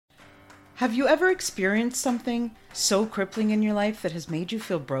Have you ever experienced something so crippling in your life that has made you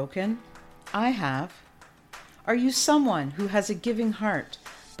feel broken? I have. Are you someone who has a giving heart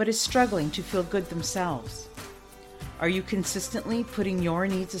but is struggling to feel good themselves? Are you consistently putting your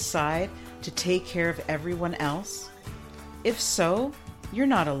needs aside to take care of everyone else? If so, you're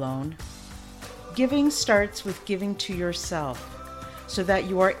not alone. Giving starts with giving to yourself so that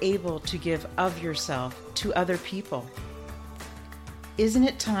you are able to give of yourself to other people. Isn't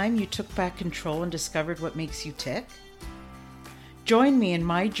it time you took back control and discovered what makes you tick? Join me in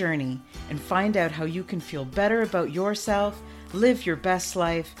my journey and find out how you can feel better about yourself, live your best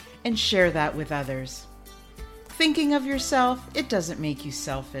life, and share that with others. Thinking of yourself, it doesn't make you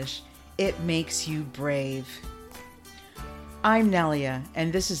selfish. It makes you brave. I'm Nelia,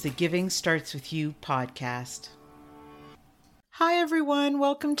 and this is the Giving Starts With You podcast. Hi, everyone.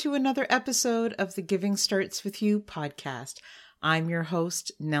 Welcome to another episode of the Giving Starts With You podcast. I'm your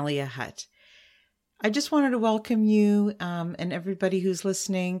host, Nelia Hutt. I just wanted to welcome you and everybody who's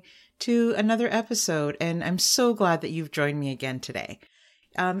listening to another episode, and I'm so glad that you've joined me again today.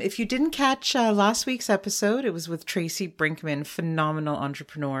 If you didn't catch last week's episode, it was with Tracy Brinkman, phenomenal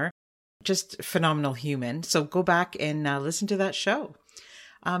entrepreneur, just phenomenal human. So go back and listen to that show.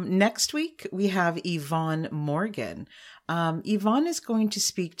 Next week, we have Yvonne Morgan. Yvonne is going to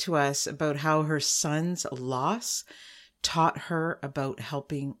speak to us about how her son's loss taught her about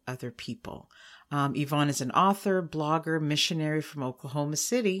helping other people. Yvonne is an author, blogger, missionary from Oklahoma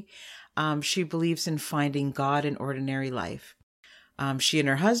City. She believes in finding God in ordinary life. She and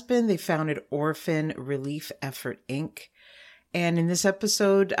her husband, they founded Orphan Relief Effort, Inc. And in this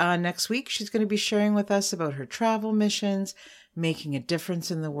episode next week, she's going to be sharing with us about her travel missions, making a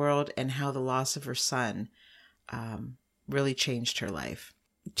difference in the world, and how the loss of her son really changed her life.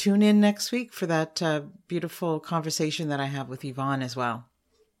 Tune in next week for that beautiful conversation that I have with Yvonne as well.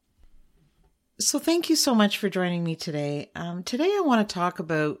 So thank you so much for joining me today. Today I want to talk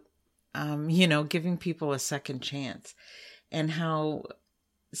about, giving people a second chance and how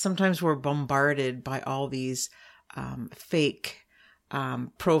sometimes we're bombarded by all these fake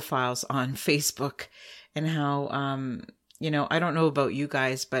profiles on Facebook and how, I don't know about you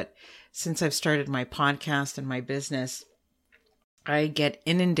guys, but since I've started my podcast and my business, I get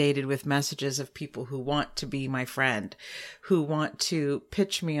inundated with messages of people who want to be my friend, who want to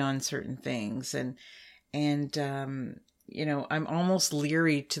pitch me on certain things. And I'm almost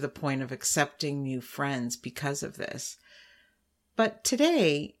leery to the point of accepting new friends because of this. But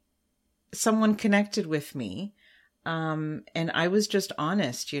today, someone connected with me, and I was just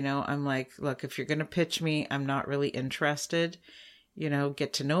honest, I'm like, look, if you're going to pitch me, I'm not really interested,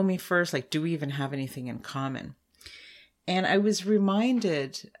 get to know me first. Like, do we even have anything in common? And I was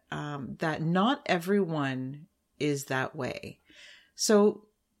reminded that not everyone is that way. So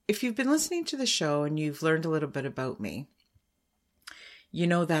if you've been listening to the show and you've learned a little bit about me, you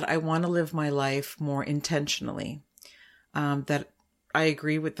know that I want to live my life more intentionally, that I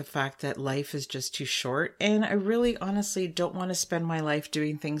agree with the fact that life is just too short. And I really honestly don't want to spend my life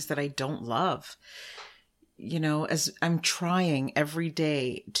doing things that I don't love. As I'm trying every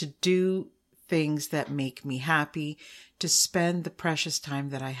day to do things that make me happy, to spend the precious time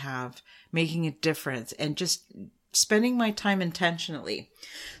that I have making a difference and just spending my time intentionally.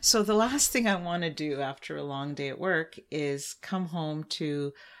 So the last thing I want to do after a long day at work is come home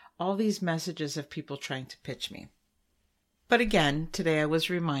to all these messages of people trying to pitch me. But again, today I was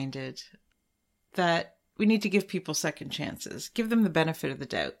reminded that we need to give people second chances, give them the benefit of the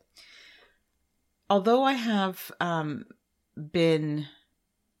doubt. Although I have been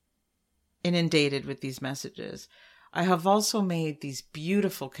inundated with these messages, I have also made these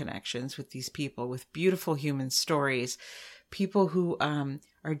beautiful connections with these people with beautiful human stories, people who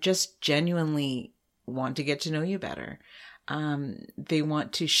are just genuinely want to get to know you better. They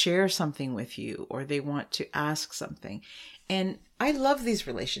want to share something with you, or they want to ask something. And I love these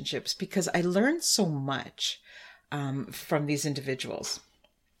relationships because I learned so much from these individuals.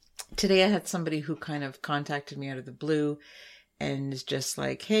 Today I had somebody who kind of contacted me out of the blue and is just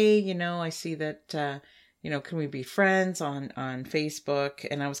like, hey, I see that, can we be friends on Facebook?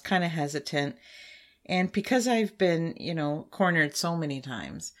 And I was kind of hesitant. And because I've been, cornered so many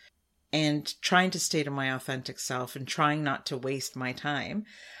times and trying to stay to my authentic self and trying not to waste my time,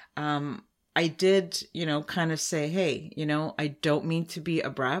 I did, kind of say, hey, I don't mean to be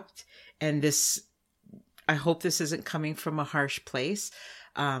abrupt. And I hope this isn't coming from a harsh place,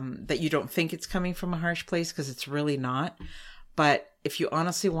 that you don't think it's coming from a harsh place, because it's really not. But if you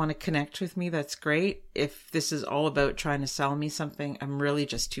honestly want to connect with me, that's great. If this is all about trying to sell me something, I'm really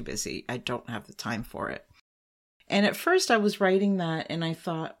just too busy. I don't have the time for it. And at first I was writing that and I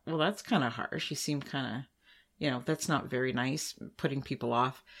thought, well, that's kind of harsh. You seem kind of, that's not very nice, putting people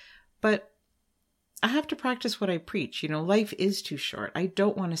off. But I have to practice what I preach. Life is too short. I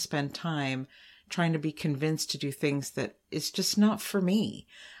don't want to spend time trying to be convinced to do things that is just not for me.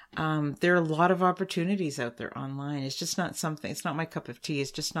 There are a lot of opportunities out there online. It's just not something, it's not my cup of tea.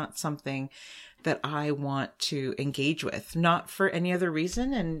 It's just not something that I want to engage with, not for any other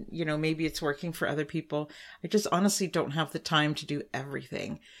reason. And, maybe it's working for other people. I just honestly don't have the time to do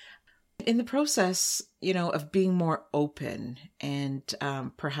everything. In the process, of being more open and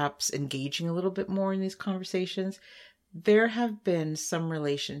perhaps engaging a little bit more in these conversations, there have been some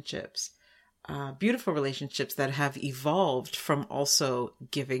relationships, beautiful relationships that have evolved from also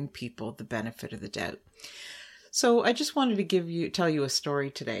giving people the benefit of the doubt. So I just wanted to tell you a story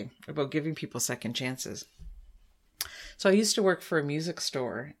today about giving people second chances. So I used to work for a music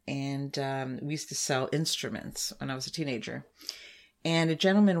store, and we used to sell instruments when I was a teenager. And a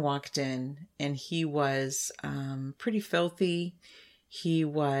gentleman walked in, and he was pretty filthy. He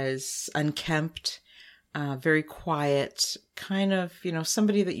was unkempt, very quiet, kind of,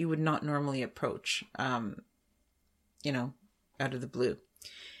 somebody that you would not normally approach, out of the blue.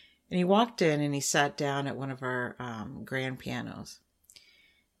 And he walked in and he sat down at one of our grand pianos.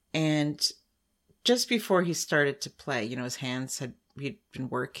 And just before he started to play, his hands he'd been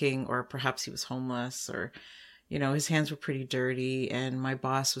working, or perhaps he was homeless, or, his hands were pretty dirty. And my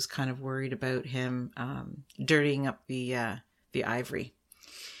boss was kind of worried about him dirtying up the ivory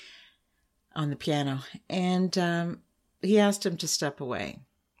on the piano. And he asked him to step away.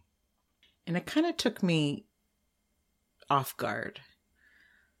 And it kind of took me off guard.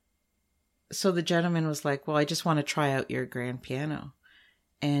 So the gentleman was like, well, I just want to try out your grand piano.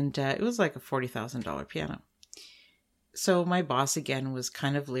 And it was like a $40,000 piano. So my boss, again, was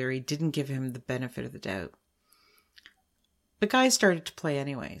kind of leery, didn't give him the benefit of the doubt. The guy started to play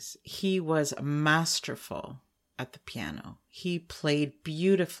anyways. He was masterful at the piano. He played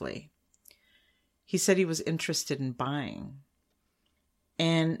beautifully. He said he was interested in buying.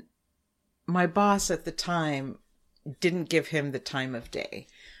 And my boss at the time didn't give him the time of day.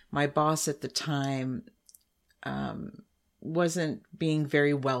 My boss at the time wasn't being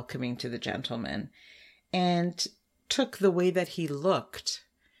very welcoming to the gentleman, and took the way that he looked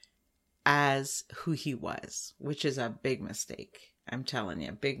as who he was, which is a big mistake. I'm telling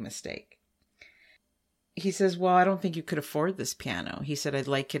you, big mistake. He says, well, I don't think you could afford this piano. He said, I'd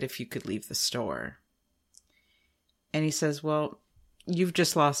like it if you could leave the store. And he says, well, you've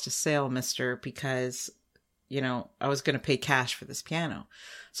just lost a sale, mister, because I was going to pay cash for this piano.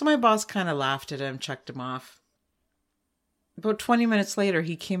 So my boss kind of laughed at him, chucked him off. About 20 minutes later,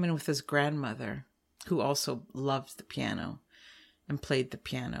 he came in with his grandmother, who also loved the piano and played the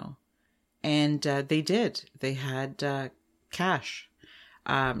piano. And they had cash.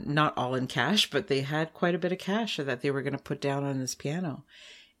 Not all in cash, but they had quite a bit of cash that they were going to put down on this piano.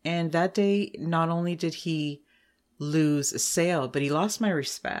 And that day, not only did he lose a sale, but he lost my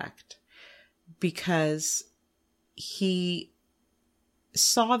respect, because he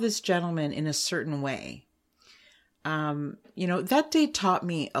saw this gentleman in a certain way. That day taught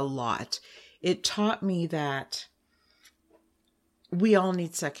me a lot. It taught me that we all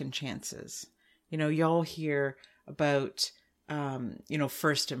need second chances. Y'all hear about,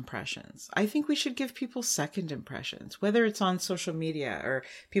 first impressions. I think we should give people second impressions, whether it's on social media or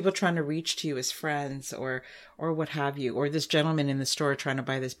people trying to reach to you as friends or what have you, or this gentleman in the store trying to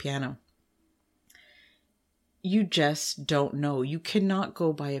buy this piano. You just don't know. You cannot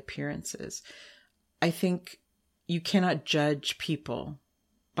go by appearances. I think you cannot judge people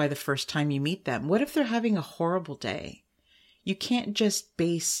by the first time you meet them. What if they're having a horrible day? You can't just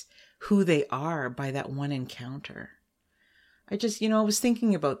base who they are by that one encounter. I was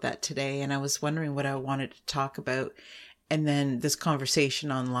thinking about that today, and I was wondering what I wanted to talk about. And then this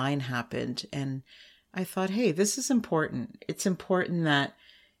conversation online happened, and I thought, hey, this is important. It's important that,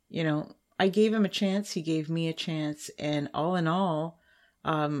 I gave him a chance. He gave me a chance. And all in all,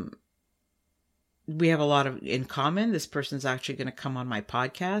 we have a lot in common. This person's actually going to come on my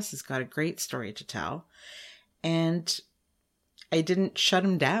podcast. He's got a great story to tell. And I didn't shut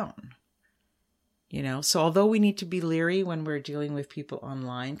him down. So although we need to be leery when we're dealing with people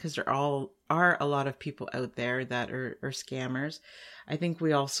online, because there are a lot of people out there that are scammers, I think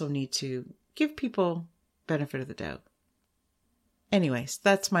we also need to give people benefit of the doubt. Anyways,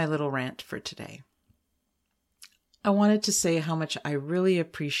 that's my little rant for today. I wanted to say how much I really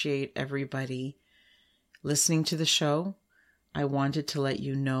appreciate everybody listening to the show. I wanted to let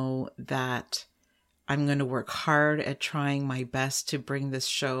you know that I'm going to work hard at trying my best to bring this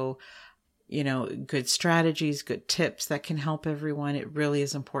show, good strategies, good tips that can help everyone. It really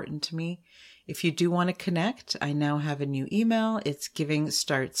is important to me. If you do want to connect, I now have a new email. It's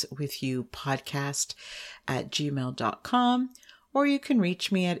givingstartswithyoupodcast@gmail.com, or you can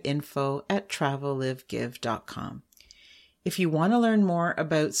reach me at info@travellivegive.com. If you want to learn more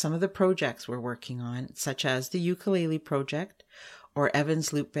about some of the projects we're working on, such as the ukulele project or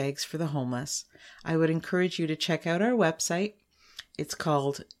Evan's loot bags for the homeless, I would encourage you to check out our website. It's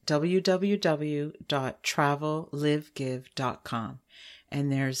called www.travellivegive.com.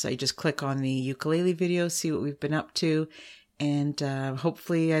 And I just click on the ukulele video, see what we've been up to. And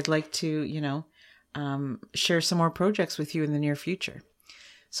hopefully I'd like to, share some more projects with you in the near future.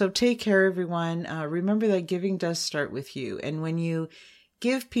 So take care, everyone. Remember that giving does start with you. And when you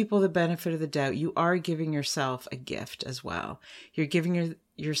give people the benefit of the doubt, you are giving yourself a gift as well. You're giving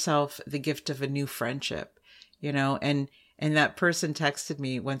yourself the gift of a new friendship, and that person texted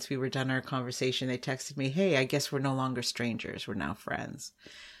me once we were done our conversation. They texted me, hey, I guess we're no longer strangers. We're now friends.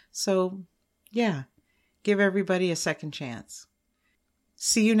 So yeah, give everybody a second chance.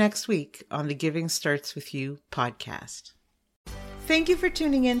 See you next week on the Giving Starts With You podcast. Thank you for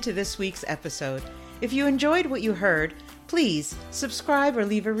tuning in to this week's episode. If you enjoyed what you heard, please subscribe or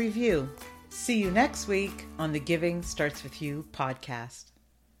leave a review. See you next week on the Giving Starts With You podcast.